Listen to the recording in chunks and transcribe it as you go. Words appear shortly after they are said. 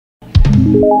All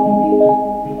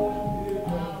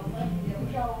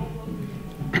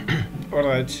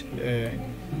right,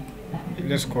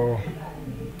 let's go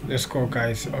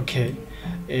guys. Okay,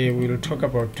 we'll talk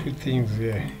about two things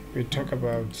here. We talk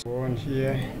about one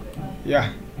here,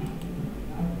 yeah,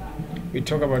 we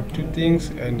talk about two things,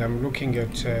 and I'm looking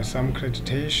at some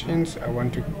creditations. I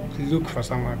want to look for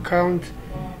some account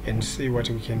and see what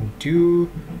we can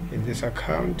do in this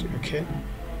account. Okay,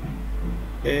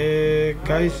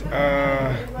 guys,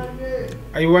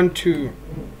 I want to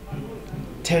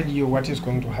tell you what is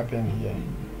going to happen here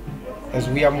as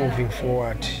we are moving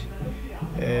forward.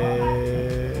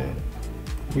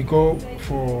 We go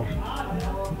for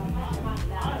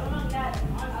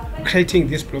creating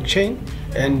this blockchain,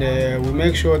 and we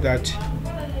make sure that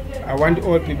I want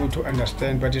all people to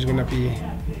understand, but it's going to be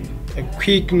a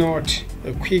quick note,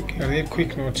 a real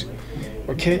quick note.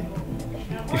 Okay,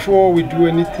 before we do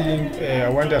anything, I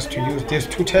want us to use these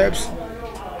two tabs,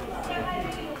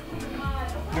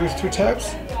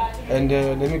 and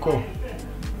let me go.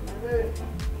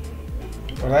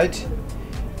 All right,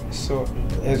 so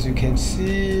as you can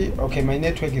see, okay, my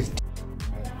network is,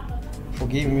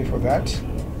 forgive me for that,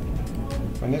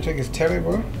 my network is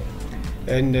terrible,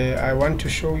 and I want to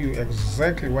show you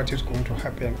exactly what is going to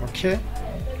happen. Okay,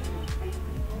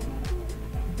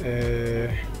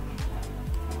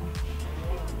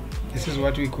 this is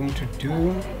what we're going to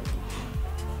do.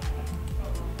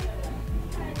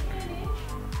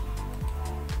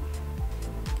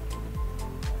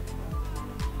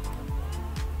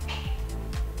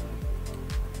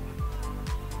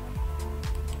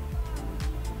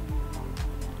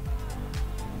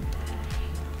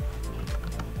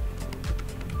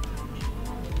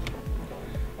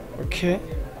 Okay,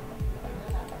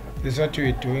 this is what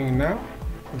we're doing now.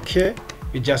 Okay,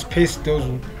 we just paste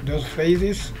those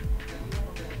phrases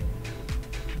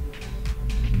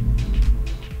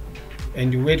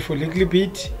and you wait for a little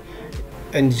bit,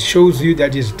 and it shows you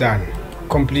that it's done,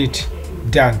 complete,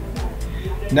 done.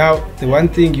 Now the one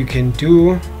thing you can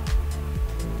do,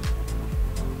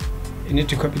 you need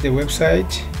to copy the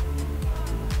website.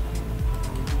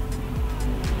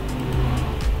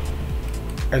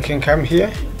 I can come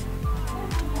here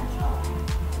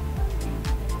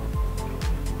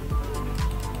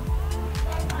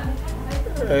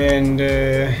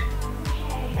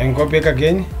and go back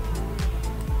again.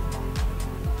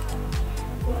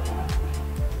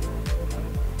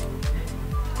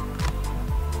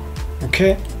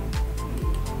 Okay,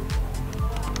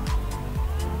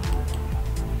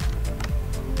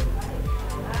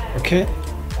 okay,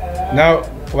 now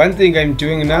one thing I'm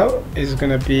doing now is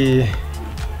gonna be,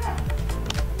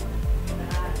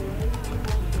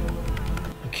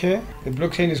 okay, the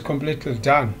blockchain is completely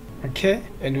done. Okay,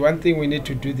 and one thing we need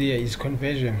to do there is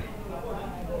conversion.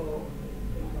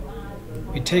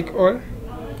 We take all,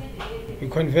 we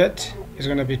convert, it's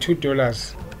gonna be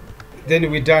 $2, then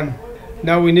we're done.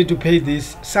 Now we need to pay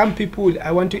this. Some people,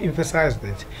 I want to emphasize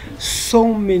that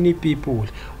so many people,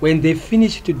 when they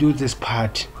finish to do this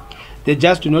part, they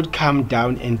just do not come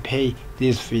down and pay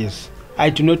these fees.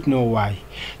 I do not know why.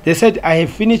 They said, I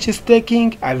have finished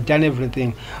staking, I've done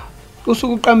everything. If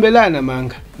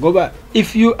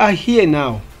you are here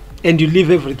now and you leave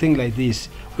everything like this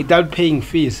without paying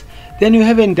fees, then you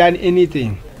haven't done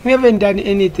anything. We haven't done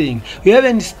anything. We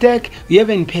haven't staked, we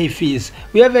haven't paid fees.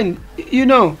 We haven't, you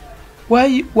know,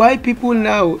 why people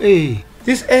now, hey,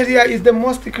 this area is the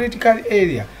most critical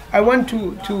area. I want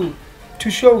to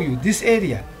show you this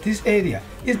area is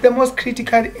the most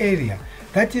critical area.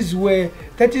 That is why.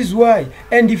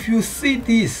 And if you see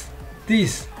this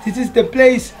is the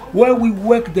place where we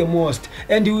work the most,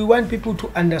 and we want people to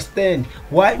understand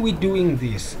why we're doing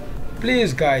this.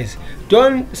 Please guys,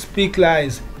 don't speak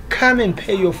lies. Come and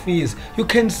pay your fees. You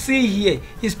can see here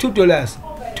it's $2.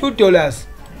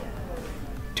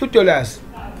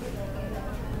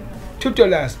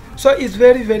 So it's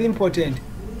very, very important.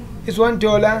 It's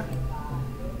 $1.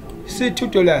 See,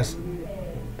 $2.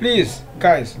 Please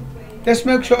guys, let's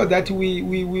make sure that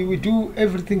we do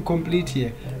everything complete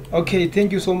here. Okay,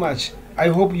 thank you so much. I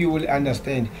hope you will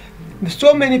understand.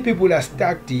 So many people are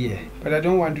stuck here, but I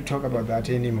don't want to talk about that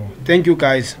anymore. Thank you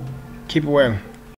guys. Keep well.